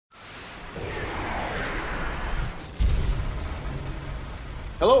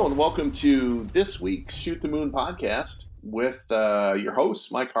Hello and welcome to this week's Shoot the Moon podcast with your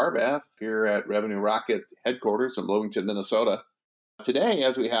host, Mike Harbath, here at Revenue Rocket headquarters in Bloomington, Minnesota. Today,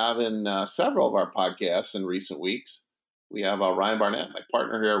 as we have in several of our podcasts in recent weeks, we have Ryan Barnett, my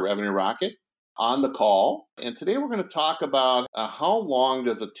partner here at Revenue Rocket, on the call. And today we're going to talk about how long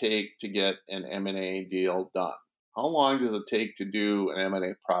does it take to get an M&A deal done? How long does it take to do an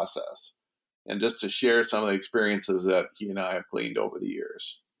M&A process? And just to share some of the experiences that he and I have gleaned over the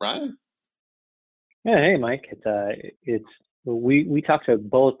years. Ryan? Yeah, hey Mike. We talk to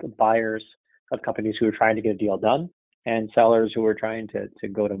both buyers of companies who are trying to get a deal done and sellers who are trying to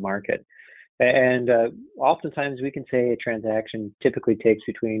go to market. And oftentimes we can say a transaction typically takes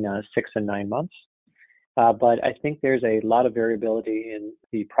between 6 and 9 months. But I think there's a lot of variability in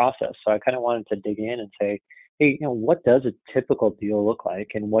the process. So I kind of wanted to dig in and say, hey, what does a typical deal look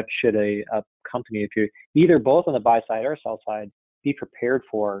like, and what should a company, if you're either both on the buy side or sell side, be prepared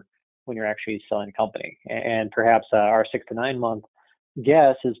for when you're actually selling a company? And perhaps our 6 to 9 month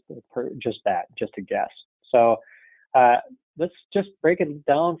guess is just that, just a guess. So uh, let's just break it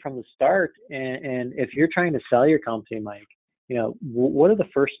down from the start. And if you're trying to sell your company, Mike, what do the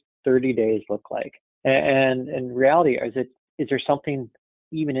first 30 days look like? And in reality, is there something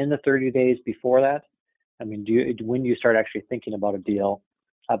even in the 30 days before that? I mean, when do you start actually thinking about a deal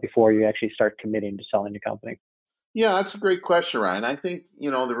before you actually start committing to selling the company? Yeah, that's a great question, Ryan. I think,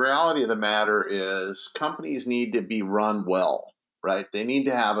 the reality of the matter is companies need to be run well, right? They need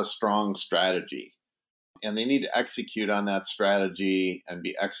to have a strong strategy and they need to execute on that strategy and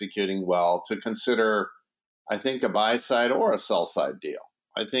be executing well to consider, I think, a buy side or a sell side deal.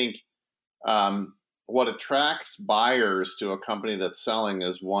 I think what attracts buyers to a company that's selling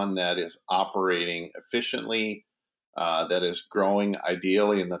is one that is operating efficiently, that is growing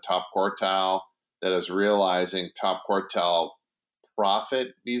ideally in the top quartile, that is realizing top quartile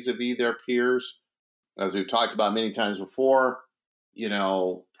profit vis-a-vis their peers. As we've talked about many times before,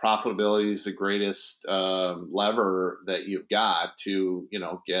 profitability is the greatest lever that you've got to,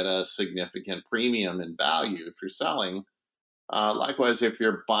 get a significant premium in value if you're selling. Likewise, if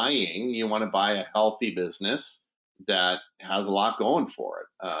you're buying, you want to buy a healthy business that has a lot going for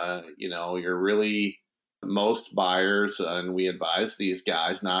it. You're really most buyers, and we advise these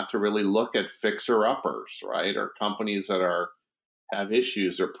guys not to really look at fixer uppers, right? Or companies that have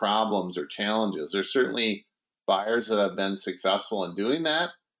issues or problems or challenges. There's certainly buyers that have been successful in doing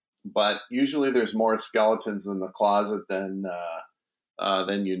that, but usually there's more skeletons in the closet than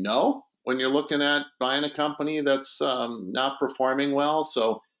when you're looking at buying a company that's not performing well.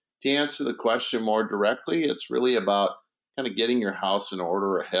 So to answer the question more directly, it's really about kind of getting your house in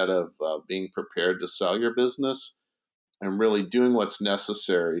order ahead of being prepared to sell your business and really doing what's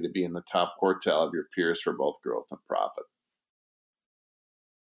necessary to be in the top quartile of your peers for both growth and profit.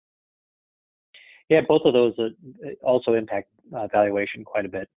 Yeah, both of those also impact valuation quite a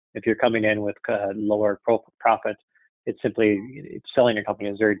bit. If you're coming in with lower profit, selling your company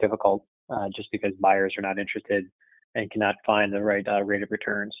is very difficult just because buyers are not interested and cannot find the right rate of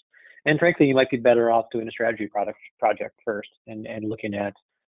returns. And frankly, you might be better off doing a strategy project first and looking at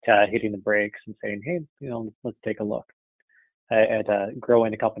hitting the brakes and saying, hey, let's take a look at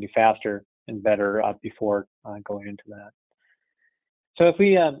growing the company faster and better before going into that. So if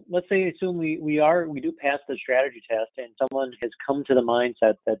we let's say assume we do pass the strategy test and someone has come to the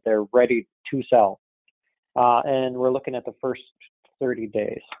mindset that they're ready to sell, and we're looking at the first 30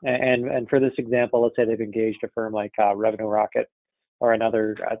 days. And for this example, let's say they've engaged a firm like Revenue Rocket or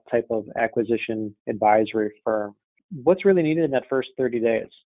another type of acquisition advisory firm. What's really needed in that first 30 days?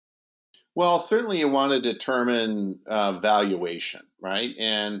 Well, certainly you want to determine valuation, right?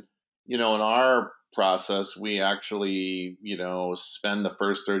 And, in our process, we actually, spend the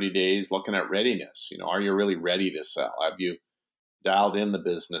first 30 days looking at readiness. Are you really ready to sell? Have you dialed in the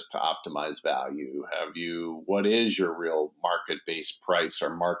business to optimize value? What is your real market based price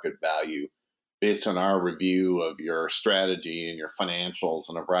or market value based on our review of your strategy and your financials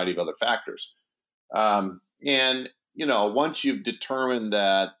and a variety of other factors? And once you've determined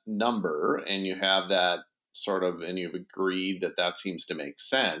that number and you have that and you've agreed that that seems to make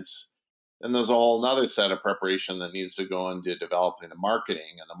sense, then there's a whole other set of preparation that needs to go into developing the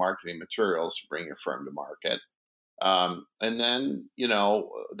marketing and the marketing materials to bring your firm to market. And then,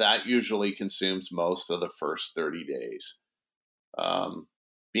 that usually consumes most of the first 30 days.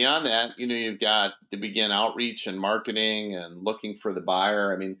 Beyond that, you've got to begin outreach and marketing and looking for the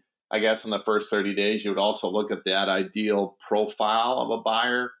buyer. I mean, I guess in the first 30 days, you would also look at that ideal profile of a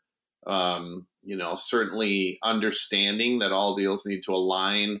buyer. Certainly understanding that all deals need to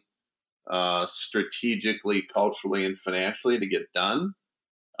align strategically, culturally, and financially to get done.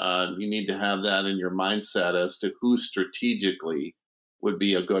 You need to have that in your mindset as to who strategically would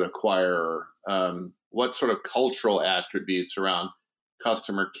be a good acquirer. What sort of cultural attributes around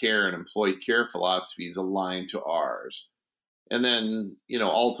customer care and employee care philosophies align to ours? And then,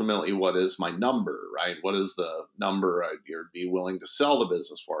 ultimately, what is my number, right? What is the number I'd be willing to sell the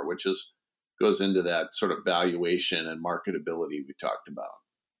business for, which is goes into that sort of valuation and marketability we talked about.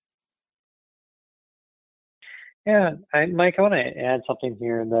 Yeah, Mike, I want to add something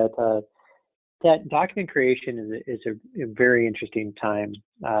here that document creation is a very interesting time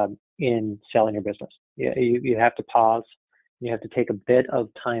in selling your business. You have to pause. You have to take a bit of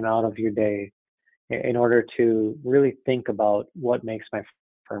time out of your day in order to really think about what makes my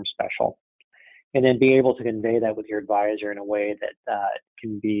firm special, and then be able to convey that with your advisor in a way that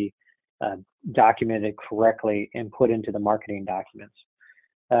can be uh, documented correctly and put into the marketing documents.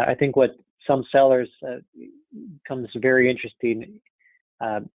 I think what some sellers comes very interesting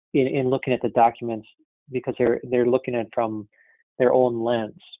uh, in looking at the documents because they're looking at it from their own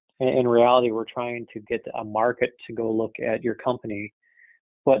lens. In reality, we're trying to get a market to go look at your company,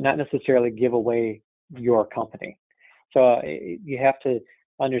 but not necessarily give away your company. So you have to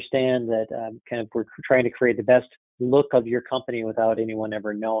understand that kind of we're trying to create the best look of your company without anyone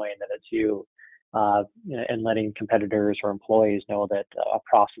ever knowing that it's you, and letting competitors or employees know that a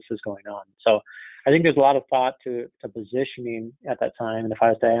process is going on. So I think there's a lot of thought to positioning at that time. And if I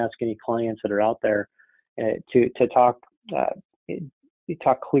was to ask any clients that are out there to talk,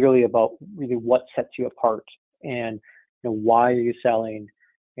 talk clearly about really what sets you apart and why are you selling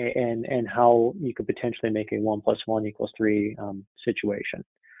and how you could potentially make a 1+1 = 3 situation.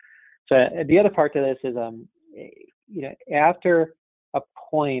 So the other part to this is, after a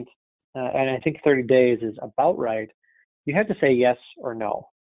point, and I think 30 days is about right, you have to say yes or no,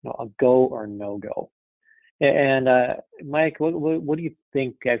 a go or no go. And Mike, what do you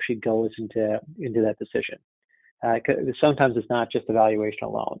think actually goes into that decision? 'Cause sometimes it's not just evaluation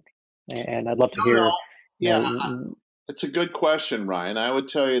alone, and I'd love to No, no. hear, Yeah, it's a good question, Ryan. I would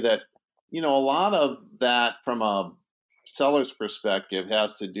tell you that, a lot of that from a seller's perspective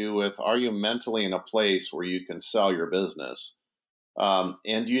has to do with, are you mentally in a place where you can sell your business?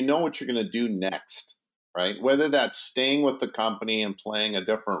 And do you know what you're going to do next, right? Whether that's staying with the company and playing a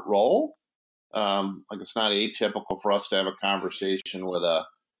different role. Like, it's not atypical for us to have a conversation with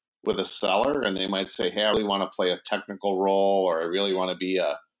a seller, and they might say, "Hey, I really want to play a technical role, or I really want to be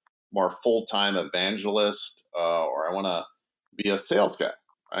a more full-time evangelist, or I want to be a sales guy,"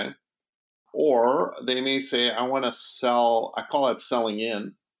 right? Or they may say, "I want to sell." I call it selling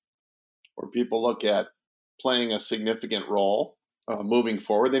in, where people look at playing a significant role moving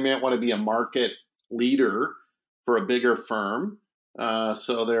forward. They may want to be a market leader for a bigger firm.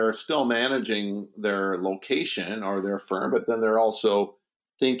 So they're still managing their location or their firm, but then they're also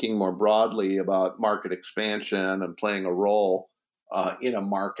thinking more broadly about market expansion and playing a role in a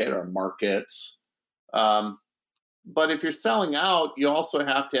market or markets. Um, but if you're selling out, you also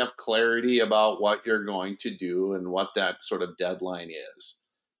have to have clarity about what you're going to do and what that sort of deadline is.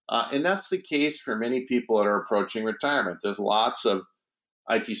 And that's the case for many people that are approaching retirement. There's lots of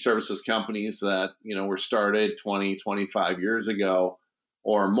IT services companies that, were started 20, 25 years ago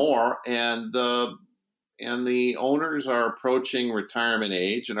or more, and the owners are approaching retirement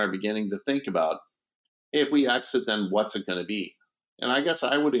age and are beginning to think about, hey, if we exit, then what's it going to be? And I guess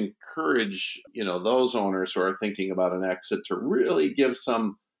I would encourage, those owners who are thinking about an exit to really give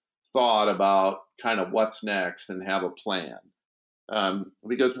some thought about kind of what's next and have a plan.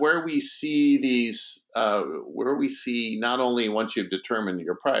 Because where we see not only once you've determined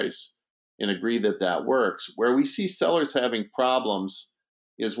your price and agree that that works, where we see sellers having problems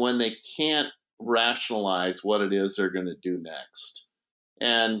is when they can't rationalize what it is they're going to do next.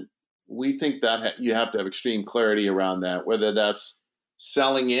 And we think that you have to have extreme clarity around that, whether that's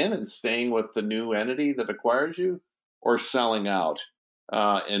selling in and staying with the new entity that acquires you, or selling out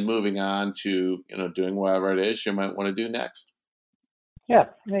and moving on to doing whatever it is you might want to do next. Yeah,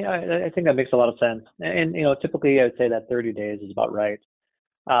 I think that makes a lot of sense. And typically I would say that 30 days is about right.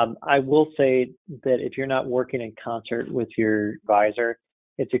 I will say that if you're not working in concert with your advisor,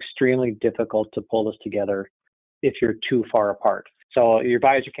 it's extremely difficult to pull this together if you're too far apart. So your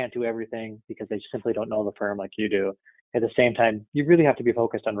advisor can't do everything because they simply don't know the firm like you do. At the same time, you really have to be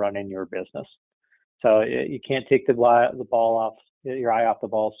focused on running your business. So you can't take the ball off your eye off the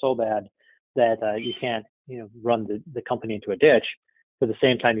ball so bad that you can't run the company into a ditch. But at the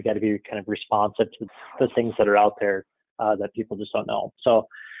same time, you got to be kind of responsive to the things that are out there that people just don't know. So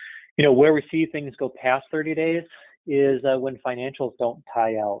where we see things go past 30 days is when financials don't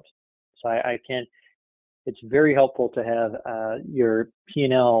tie out. So I can't it's very helpful to have your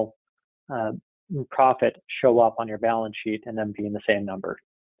P&L profit show up on your balance sheet and then be in the same number,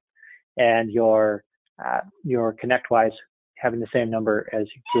 and your ConnectWise having the same number as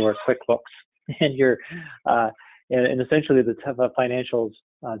your QuickBooks, and your and essentially the financials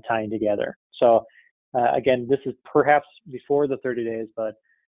tying together. So again, this is perhaps before the 30 days, but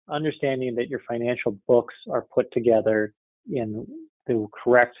understanding that your financial books are put together in the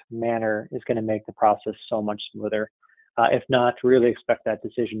correct manner is going to make the process so much smoother. If not, really expect that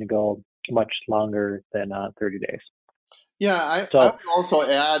decision to go much longer than 30 days. Yeah, I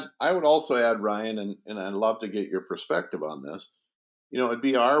would also add, Ryan, and I'd love to get your perspective on this. It'd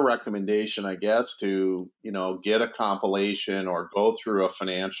be our recommendation, I guess, to, get a compilation or go through a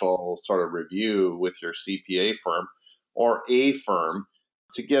financial sort of review with your CPA firm or a firm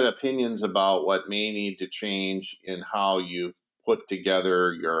to get opinions about what may need to change in how you've put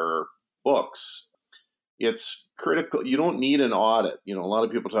together your books. It's critical. You don't need an audit. A lot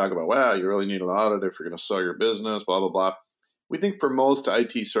of people talk about, well, you really need an audit if you're going to sell your business, blah, blah, blah. We think for most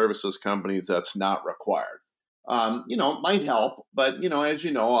IT services companies, that's not required. It might help, but as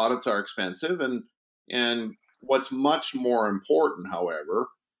you know, audits are expensive, and what's much more important, however,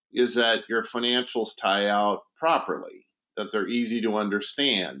 is that your financials tie out properly, that they're easy to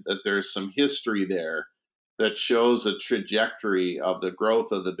understand, that there's some history there that shows a trajectory of the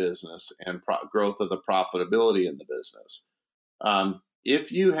growth of the business and growth of the profitability in the business.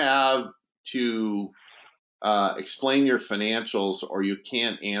 If you have to explain your financials, or you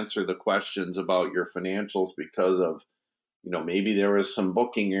can't answer the questions about your financials because of, maybe there was some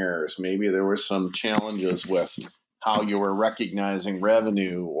booking errors, maybe there were some challenges with how you were recognizing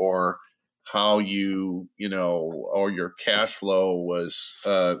revenue, or how or your cash flow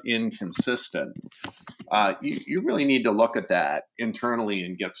was inconsistent. You really need to look at that internally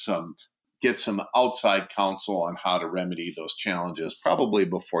and get some outside counsel on how to remedy those challenges, probably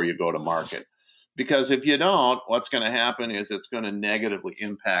before you go to market. Because if you don't, what's going to happen is it's going to negatively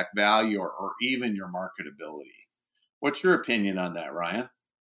impact value, or even your marketability. What's your opinion on that, Ryan?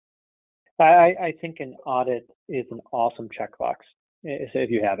 I think an audit is an awesome checkbox if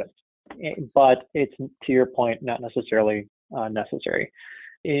you have it, but it's, to your point, not necessarily necessary.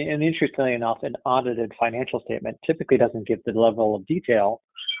 And interestingly enough, an audited financial statement typically doesn't give the level of detail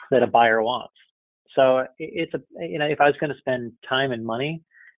that a buyer wants. So it's if I was going to spend time and money,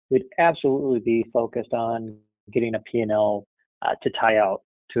 we'd absolutely be focused on getting a P&L to tie out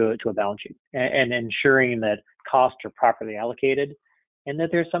to a balance sheet, and ensuring that costs are properly allocated, and that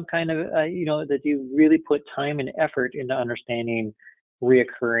there's some kind of, that you really put time and effort into understanding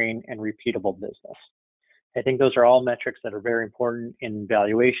reoccurring and repeatable business. I think those are all metrics that are very important in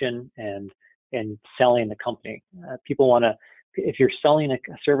valuation and selling the company. People want to, if you're selling a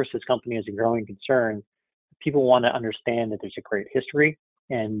services company as a growing concern, people want to understand that there's a great history,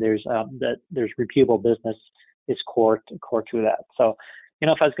 and there's repeatable business is core to that. So,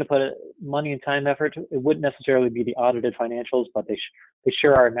 if I was going to put money and time effort, it wouldn't necessarily be the audited financials, but they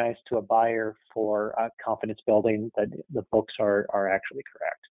sure are nice to a buyer for confidence building that the books are actually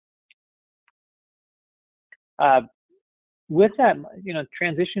correct. With that,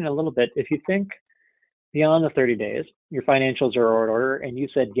 transition a little bit. If you think beyond the 30 days, your financials are in order, and you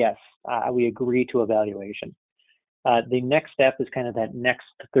said yes, we agree to evaluation. The next step is kind of that next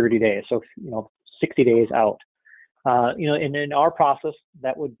 30 days. So 60 days out. In our process,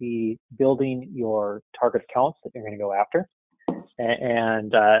 that would be building your target accounts that you're going to go after,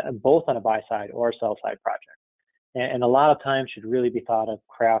 and both on a buy side or a sell side project. And a lot of times should really be thought of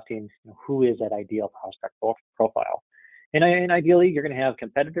crafting who is that ideal prospect profile. And ideally, you're going to have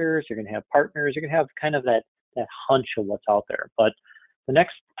competitors, you're going to have partners, you're going to have kind of that hunch of what's out there. But the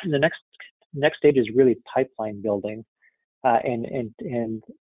next stage is really pipeline building, and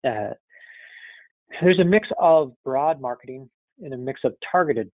there's a mix of broad marketing and a mix of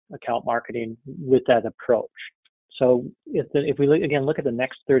targeted account marketing with that approach. So if we look at the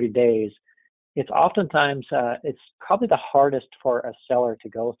next 30 days, it's oftentimes it's probably the hardest for a seller to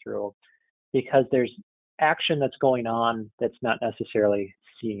go through, because there's action that's going on that's not necessarily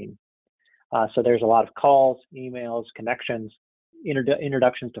seen. So there's a lot of calls, emails, connections,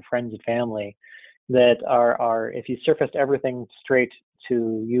 introductions to friends and family that are if you surfaced everything straight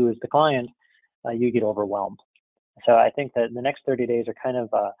to you as the client, you get overwhelmed. So I think that the next 30 days are kind of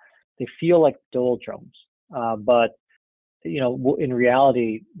they feel like doldrums, but in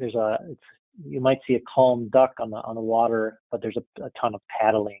reality, you might see a calm duck on the water, but there's a ton of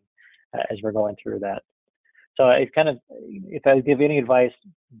paddling as we're going through that. So it's kind of, if I give any advice,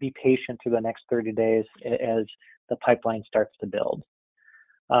 be patient through the next 30 days as the pipeline starts to build.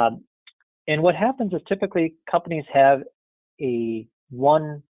 And what happens is typically companies have a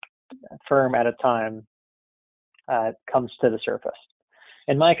one firm at a time comes to the surface.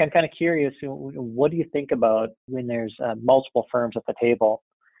 And Mike, I'm kind of curious, what do you think about when there's multiple firms at the table?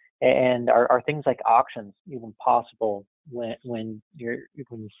 And are things like auctions even possible when you're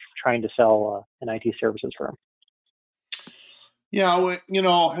trying to sell an IT services firm? Yeah,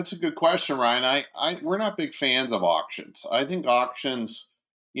 it's a good question, Ryan. We're not big fans of auctions. I think auctions,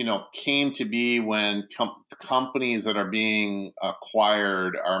 came to be when companies that are being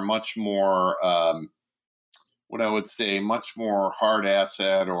acquired are much more, what I would say, much more hard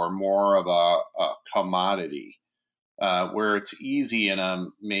asset or more of a commodity, where it's easy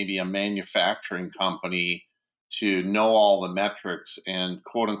in maybe a manufacturing company to know all the metrics and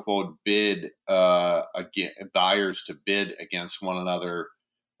quote unquote bid buyers to bid against one another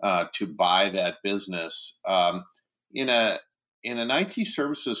to buy that business. In a in an IT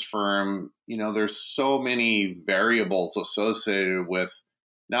services firm, there's so many variables associated with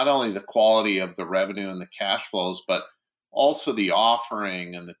not only the quality of the revenue and the cash flows, but also the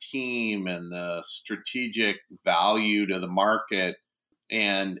offering and the team and the strategic value to the market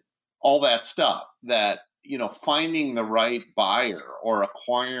and all that stuff that finding the right buyer or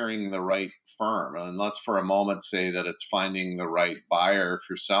acquiring the right firm, and let's for a moment say that it's finding the right buyer if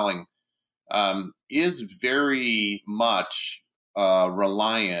you're selling, is very much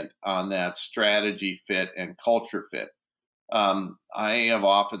reliant on that strategy fit and culture fit. I have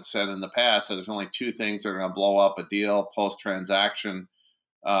often said in the past that there's only two things that are going to blow up a deal post transaction,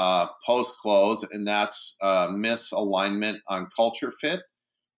 post close, and that's misalignment on culture fit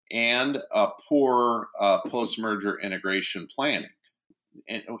and a poor post merger integration planning.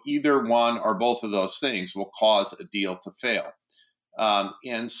 And either one or both of those things will cause a deal to fail.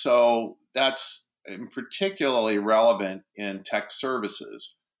 And so that's particularly relevant in tech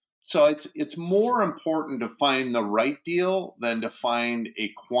services. So it's more important to find the right deal than to find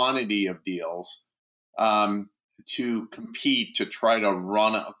a quantity of deals um, to compete to try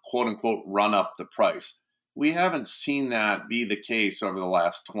to quote unquote run up the price. We haven't seen that be the case over the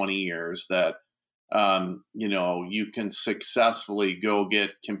last 20 years that you can successfully go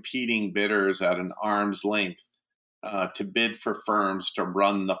get competing bidders at an arm's length to bid for firms to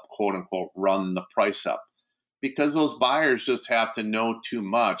run the quote unquote run the price up because those buyers just have to know too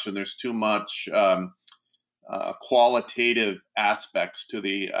much and there's too much qualitative aspects to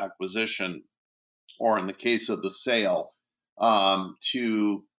the acquisition or in the case of the sale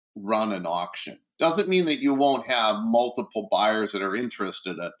to run an auction. Doesn't mean that you won't have multiple buyers that are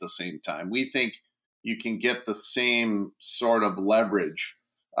interested at the same time. We think you can get the same sort of leverage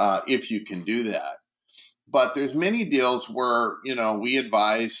if you can do that. But there's many deals where we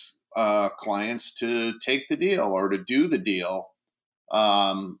advise clients to take the deal or to do the deal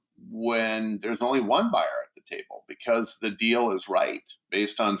when there's only one buyer at the table because the deal is right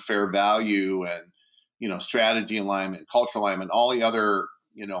based on fair value and strategy alignment, cultural alignment, all the other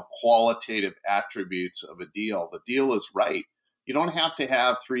qualitative attributes of a deal. The deal is right. You don't have to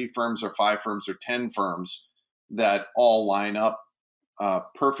have 3 firms or 5 firms or 10 firms that all line up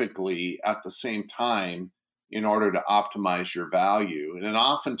perfectly at the same time in order to optimize your value. And then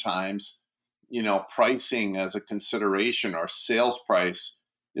oftentimes, pricing as a consideration or sales price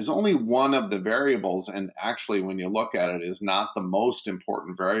is only one of the variables. And actually, when you look at it, is not the most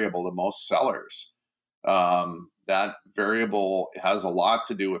important variable to most sellers. That variable has a lot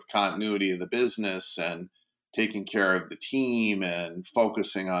to do with continuity of the business and taking care of the team and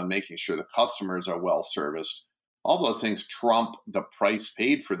focusing on making sure the customers are well serviced. All those things trump the price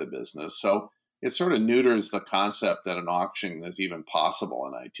paid for the business. So it sort of neuters the concept that an auction is even possible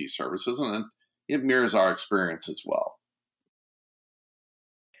in IT services, and it mirrors our experience as well.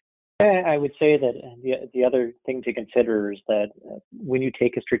 I would say that the other thing to consider is that when you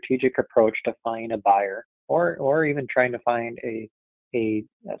take a strategic approach to find a buyer or even trying to find a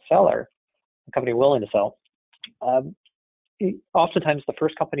seller, a company willing to sell, oftentimes the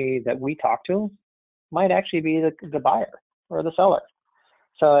first company that we talk to might actually be the buyer or the seller.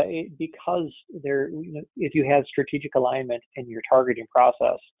 So because if you have strategic alignment in your targeting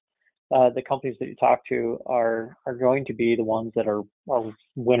process, the companies that you talk to are going to be the ones that are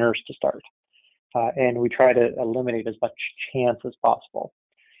winners to start. And we try to eliminate as much chance as possible.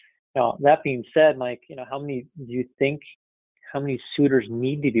 Now, that being said, Mike, how many suitors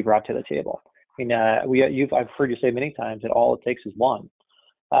need to be brought to the table? I mean, I've heard you say many times that all it takes is one.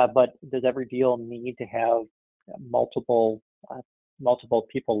 But does every deal need to have multiple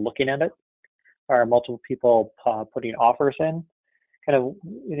people looking at it, or multiple people putting offers in?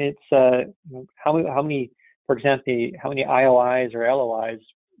 It's how many, for example, how many IOIs or LOIs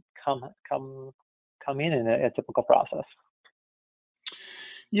come in a typical process?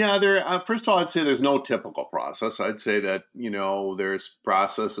 Yeah, there. First of all, I'd say there's no typical process. I'd say that there's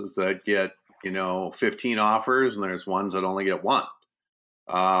processes that get 15 offers, and there's ones that only get one,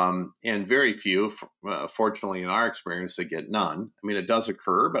 and very few, fortunately, in our experience, that get none. I mean, it does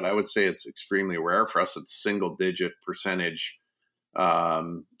occur, but I would say it's extremely rare. For us, it's single-digit percentage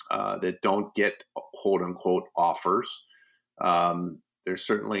that don't get quote unquote offers. There's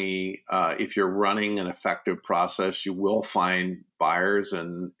certainly, if you're running an effective process, you will find buyers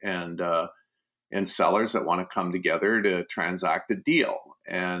and sellers that want to come together to transact a deal.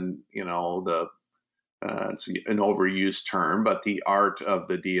 And the it's an overused term, but the art of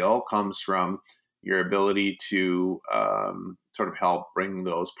the deal comes from your ability to sort of help bring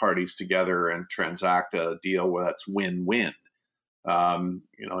those parties together and transact a deal where that's win-win.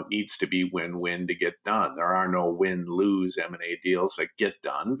 It needs to be win-win to get done. There are no win-lose M&A deals that get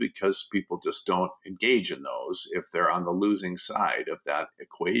done because people just don't engage in those if they're on the losing side of that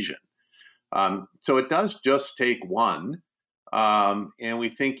equation. So it does just take one. And we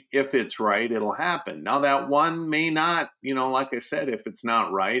think if it's right, it'll happen. Now that one may not, like I said, if it's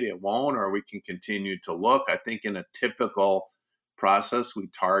not right, it won't, or we can continue to look. I think in a typical process, we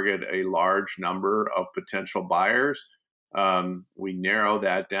target a large number of potential buyers. We narrow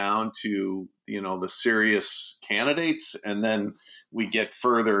that down to the serious candidates, and then we get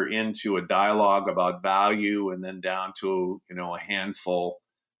further into a dialogue about value, and then down to a handful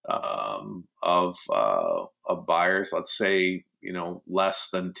of buyers. Let's say less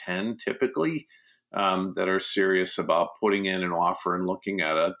than 10 typically, that are serious about putting in an offer and looking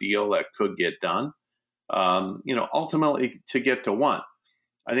at a deal that could get done. Ultimately to get to one.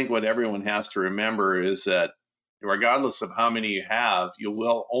 I think what everyone has to remember is that regardless of how many you have, you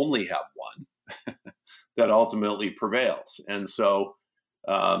will only have one that ultimately prevails. And so,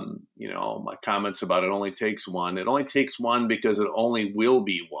 my comments about it only takes one because it only will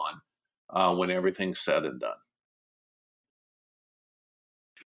be one when everything's said and done.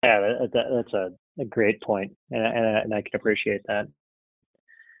 Yeah, that's a great point, and I can appreciate that.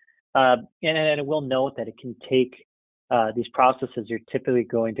 And I will note that it can take these processes. You're typically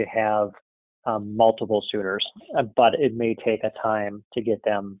going to have multiple suitors, but it may take a time to get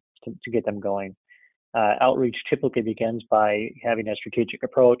them going. Outreach typically begins by having a strategic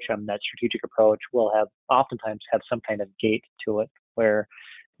approach. That strategic approach will oftentimes have some kind of gate to it where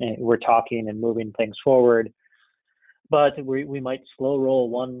we're talking and moving things forward, but we might slow roll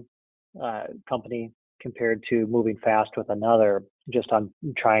one company compared to moving fast with another, just on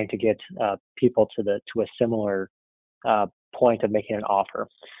trying to get people to a similar point of making an offer.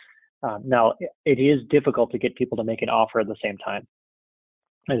 Now, it is difficult to get people to make an offer at the same time.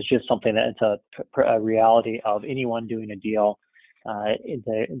 It's just something that it's a reality of anyone doing a deal.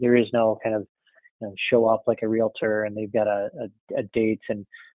 There is no kind of show up like a realtor and they've got a date, and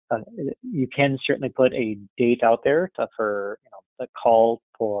you can certainly put a date out there for a call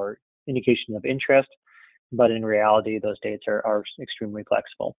for indication of interest, but in reality, those dates are extremely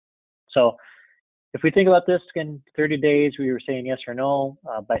flexible. So if we think about this, again, 30 days, we were saying yes or no.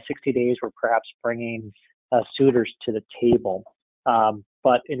 By 60 days, we're perhaps bringing suitors to the table.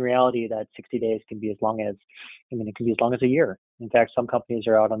 But in reality, that 60 days can be as long as, it can be as long as a year. In fact, some companies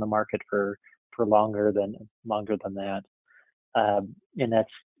are out on the market for longer than that. And that's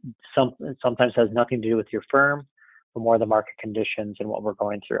sometimes has nothing to do with your firm, but more the market conditions and what we're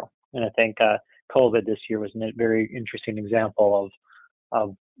going through. And I think COVID this year was a very interesting example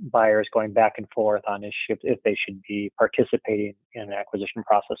of buyers going back and forth on if they should be participating in an acquisition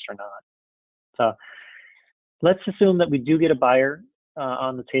process or not. So let's assume that we do get a buyer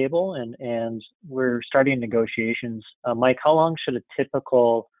on the table and we're starting negotiations. Mike, how long should a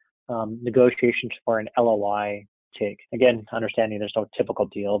typical negotiations for an LOI take? Again, understanding there's no typical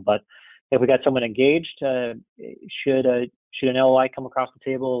deal, but if we got someone engaged, should an LOI come across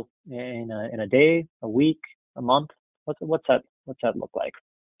the table in a day, a week, a month? What's that look like?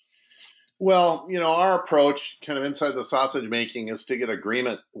 Well, our approach kind of inside the sausage making is to get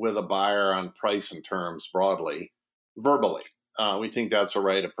agreement with a buyer on price and terms broadly, verbally. We think that's the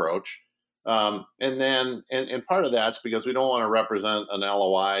right approach. And part of that's because we don't want to represent an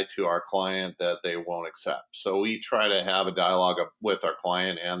LOI to our client that they won't accept. So we try to have a dialogue with our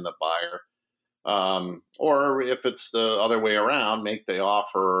client and the buyer. Or if it's the other way around, make the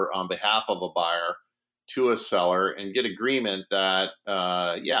offer on behalf of a buyer to a seller and get agreement that,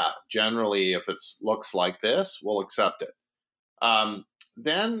 generally if it looks like this, we'll accept it.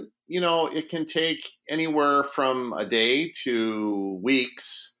 Then, it can take anywhere from a day to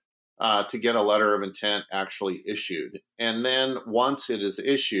weeks to get a letter of intent actually issued. And then once it is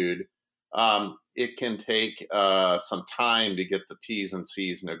issued, it can take some time to get the T's and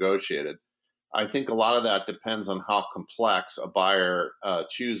C's negotiated. I think a lot of that depends on how complex a buyer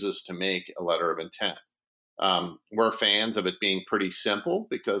chooses to make a letter of intent. We're fans of it being pretty simple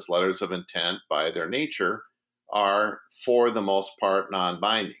because letters of intent, by their nature, are for the most part non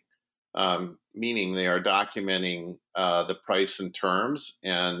binding, meaning they are documenting the price and terms,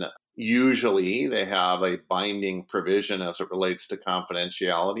 and usually they have a binding provision as it relates to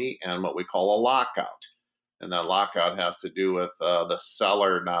confidentiality and what we call a lockout. And that lockout has to do with the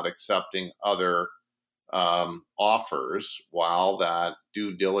seller not accepting other offers while that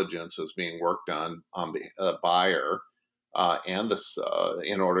due diligence is being worked on the buyer and this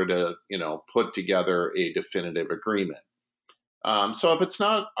in order to put together a definitive agreement. So if it's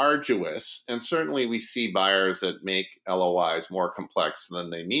not arduous, and certainly we see buyers that make LOIs more complex than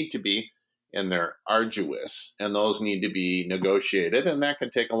they need to be, and they're arduous, and those need to be negotiated, and that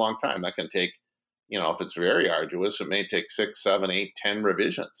can take a long time. That can take, if it's very arduous, it may take 6, 7, 8, 10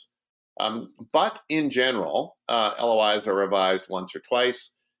 revisions. But in general, LOIs are revised once or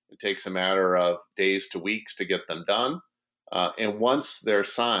twice. It takes a matter of days to weeks to get them done. And once they're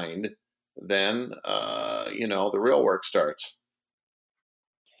signed, then, the real work starts.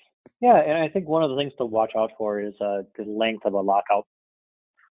 Yeah, and I think one of the things to watch out for is the length of a lockout.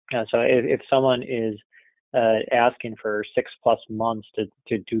 So if someone is asking for 6+ months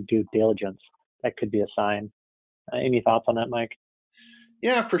to do due diligence, that could be a sign. Any thoughts on that, Mike?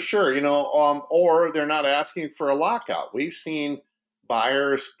 Yeah, for sure. Or they're not asking for a lockout. We've seen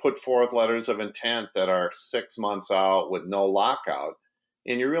buyers put forth letters of intent that are 6 months out with no lockout.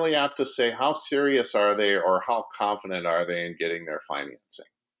 And you really have to say, how serious are they, or how confident are they in getting their financing?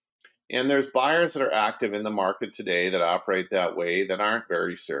 And there's buyers that are active in the market today that operate that way that aren't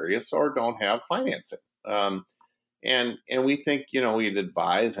very serious or don't have financing. And we think, we'd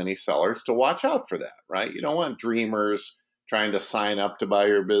advise any sellers to watch out for that, right? You don't want dreamers trying to sign up to buy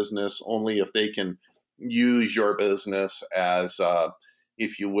your business only if they can use your business as,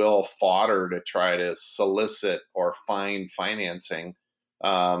 if you will, fodder to try to solicit or find financing,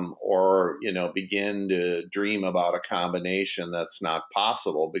 or begin to dream about a combination that's not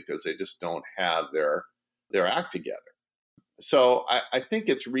possible because they just don't have their act together. So I think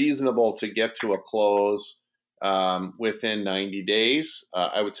it's reasonable to get to a close within 90 days.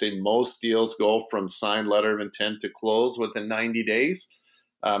 I would say most deals go from signed letter of intent to close within 90 days.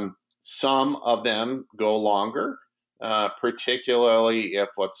 Some of them go longer, particularly if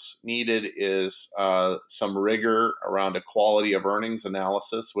what's needed is some rigor around a quality of earnings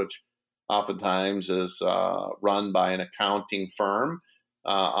analysis, which oftentimes is run by an accounting firm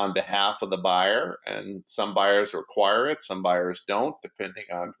on behalf of the buyer. And some buyers require it, some buyers don't, depending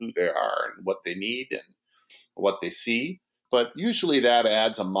on who they are and what they need and what they see. But usually that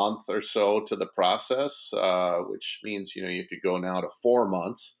adds a month or so to the process, which means you could go now to 4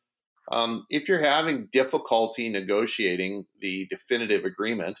 months. If you're having difficulty negotiating the definitive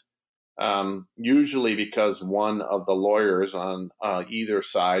agreement, usually because one of the lawyers on either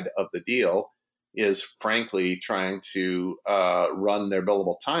side of the deal is frankly trying to run their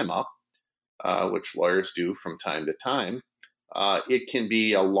billable time up, which lawyers do from time to time, it can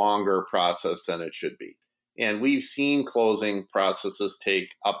be a longer process than it should be. And we've seen closing processes take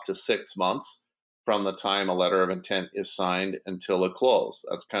up to 6 months from the time a letter of intent is signed until a close.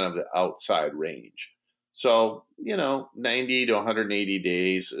 That's kind of the outside range. So, 90 to 180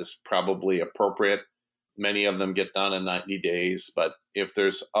 days is probably appropriate. Many of them get done in 90 days, but if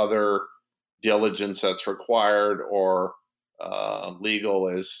there's other diligence that's required, or legal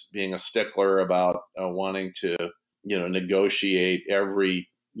is being a stickler about wanting to, negotiate every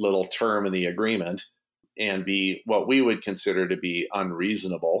little term in the agreement and be what we would consider to be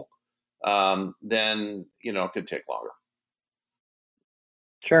unreasonable, then it could take longer.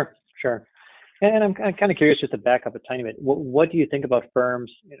 Sure, sure. And I'm kind of curious, just to back up a tiny bit. What do you think about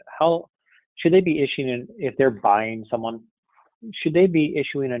firms? How should they be issuing if they're buying someone? Should they be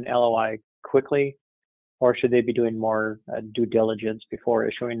issuing an LOI quickly, or should they be doing more due diligence before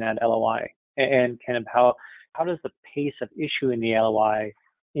issuing that LOI? And kind of how does the pace of issuing the LOI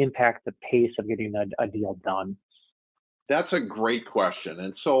impact the pace of getting a deal done? That's a great question.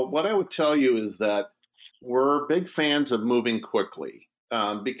 And so, what I would tell you is that we're big fans of moving quickly,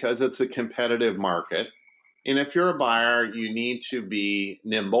 because it's a competitive market. And if you're a buyer, you need to be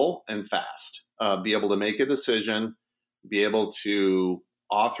nimble and fast, be able to make a decision, be able to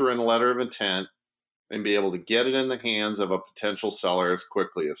author in a letter of intent, and be able to get it in the hands of a potential seller as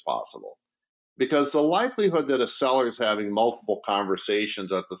quickly as possible. because the likelihood that a seller is having multiple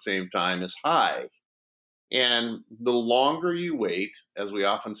conversations at the same time is high. And the longer you wait, as we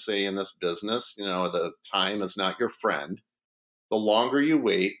often say in this business, the time is not your friend. The longer you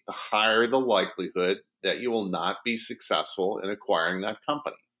wait, the higher the likelihood that you will not be successful in acquiring that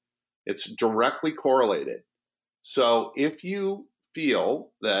company. It's directly correlated. So if you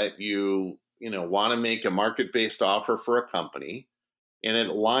feel that you want to make a market-based offer for a company and it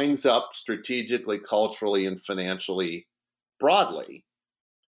lines up strategically, culturally, and financially broadly,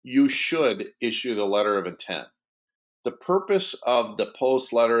 you should issue the letter of intent. The purpose of the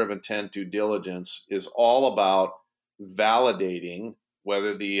post letter of intent due diligence is all about validating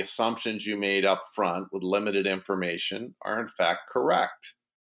whether the assumptions you made up front with limited information are in fact correct,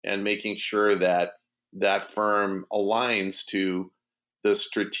 and making sure that that firm aligns to the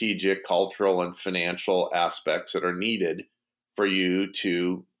strategic, cultural, and financial aspects that are needed for you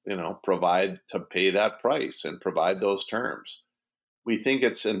to provide, to pay that price and provide those terms. We think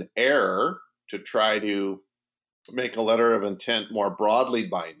it's an error to try to make a letter of intent more broadly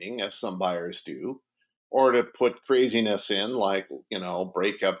binding, as some buyers do, or to put craziness in like,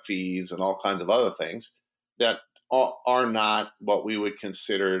 breakup fees and all kinds of other things that are not what we would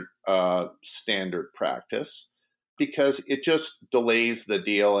consider standard practice, because it just delays the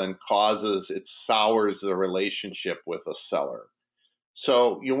deal and it sours the relationship with a seller.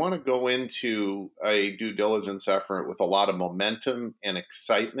 So you want to go into a due diligence effort with a lot of momentum and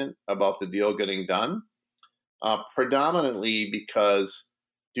excitement about the deal getting done, predominantly because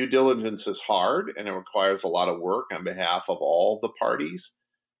due diligence is hard and it requires a lot of work on behalf of all the parties.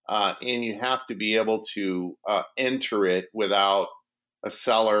 And you have to be able to enter it without a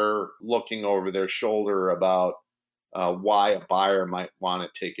seller looking over their shoulder about why a buyer might want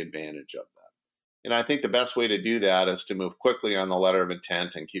to take advantage of that. And I think the best way to do that is to move quickly on the letter of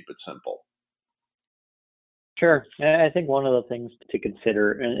intent and keep it simple. Sure. And I think one of the things to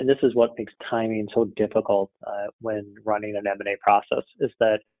consider, and this is what makes timing so difficult when running an M&A process, is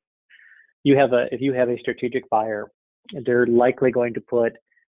that if you have a strategic buyer, they're likely going to put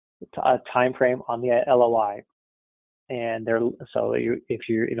a time frame on the LOI, and this LOI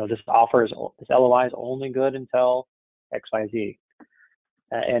is only good until XYZ,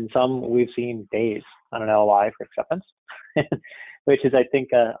 and some we've seen days on an LOI for acceptance, which is I think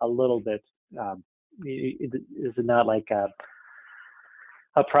a little bit. Is not like a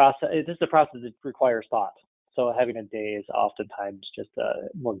process. This is a process that requires thought. So having a day is oftentimes just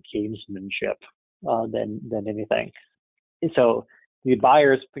more gamesmanship than anything. And so the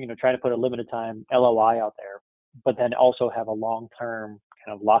buyers, trying to put a limited time LOI out there, but then also have a long-term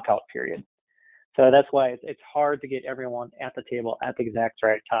kind of lockout period. So that's why it's hard to get everyone at the table at the exact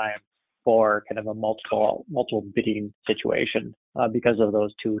right time for kind of a multiple bidding situation because of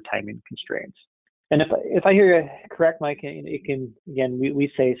those two timing constraints. And if I hear you correct, Mike, it can, again,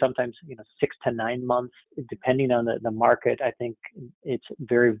 we say sometimes 6 to 9 months, depending on the market. I think it's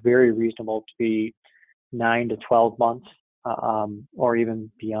very, very reasonable to be 9 to 12 months or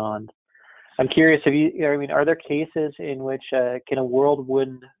even beyond. I'm curious, are there cases in which can a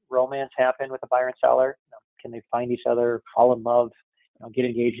whirlwind romance happen with a buyer and seller? Can they find each other, fall in love, get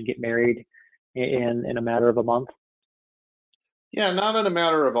engaged and get married in a matter of a month? Yeah, not in a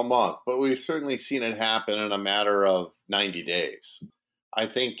matter of a month, but we've certainly seen it happen in a matter of 90 days. I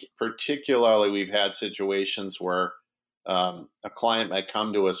think particularly we've had situations where a client might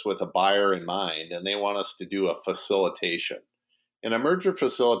come to us with a buyer in mind and they want us to do a facilitation. And a merger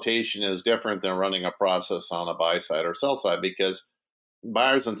facilitation is different than running a process on a buy side or sell side, because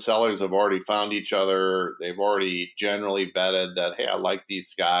buyers and sellers have already found each other. They've already generally vetted that, hey, I like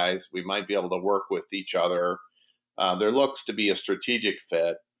these guys. We might be able to work with each other. There looks to be a strategic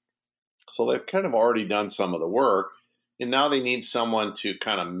fit. So they've kind of already done some of the work. And now they need someone to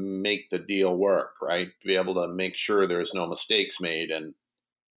kind of make the deal work, right? To be able to make sure there's no mistakes made and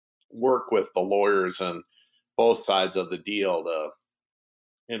work with the lawyers on both sides of the deal to,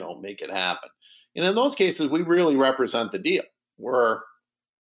 make it happen. And in those cases, we really represent the deal. We're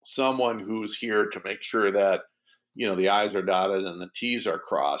someone who's here to make sure that, the I's are dotted and the T's are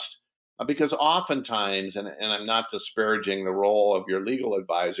crossed. Because oftentimes, and I'm not disparaging the role of your legal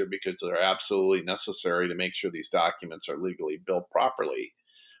advisor, because they're absolutely necessary to make sure these documents are legally built properly,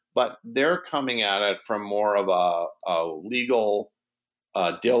 but they're coming at it from more of a legal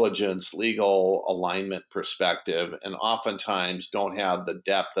diligence, legal alignment perspective, and oftentimes don't have the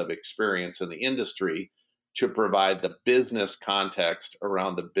depth of experience in the industry to provide the business context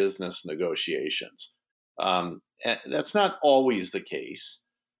around the business negotiations. And that's not always the case.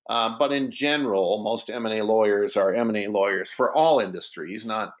 But in general, most M&A lawyers are M&A lawyers for all industries,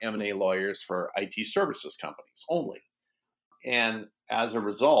 not M&A lawyers for IT services companies only. And as a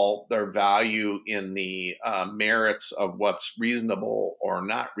result, their value in the merits of what's reasonable or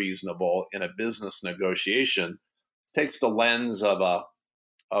not reasonable in a business negotiation takes the lens of a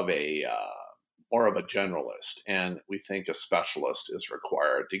more of a generalist, and we think a specialist is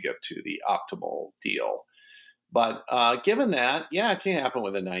required to get to the optimal deal. But given that, yeah, it can happen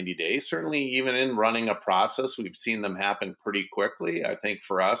within 90 days. Certainly, even in running a process, we've seen them happen pretty quickly. I think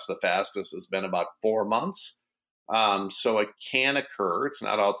for us, the fastest has been about 4 months. So it can occur. It's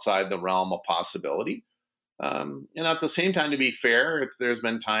not outside the realm of possibility. And at the same time, to be fair, there's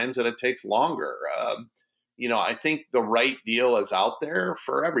been times that it takes longer. I think the right deal is out there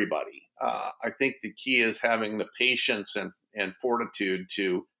for everybody. I think the key is having the patience and fortitude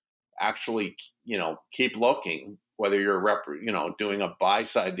to actually, keep looking, whether you're, doing a buy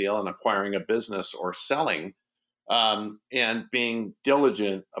side deal and acquiring a business or selling, and being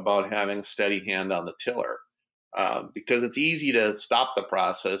diligent about having a steady hand on the tiller. Because it's easy to stop the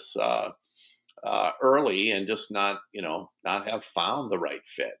process early and just not have found the right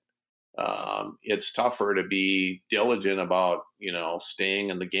fit. It's tougher to be diligent about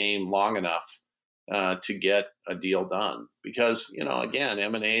staying in the game long enough to get a deal done, because again,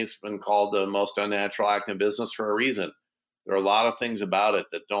 M&A has been called the most unnatural act in business for a reason. There are a lot of things about it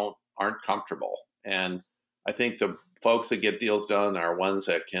that aren't comfortable, and I think the folks that get deals done are ones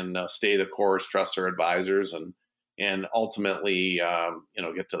that can stay the course, trust their advisors, and ultimately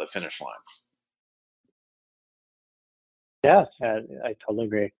get to the finish line. Yeah, I totally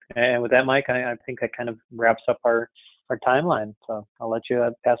agree. And with that, Mike, I think that kind of wraps up our timeline. So I'll let you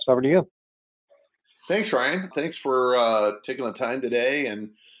pass it over to you. Thanks, Ryan. Thanks for taking the time today,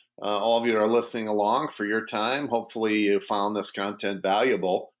 and all of you that are listening along for your time. Hopefully you found this content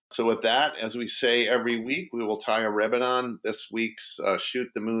valuable. So with that, as we say every week, we will tie a ribbon on this week's Shoot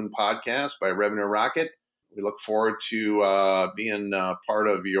the Moon podcast by Revenue Rocket. We look forward to being part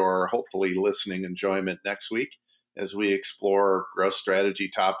of your hopefully listening enjoyment next week as we explore growth strategy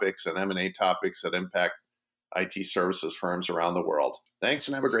topics and M&A topics that impact IT services firms around the world. Thanks,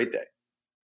 and have a great day.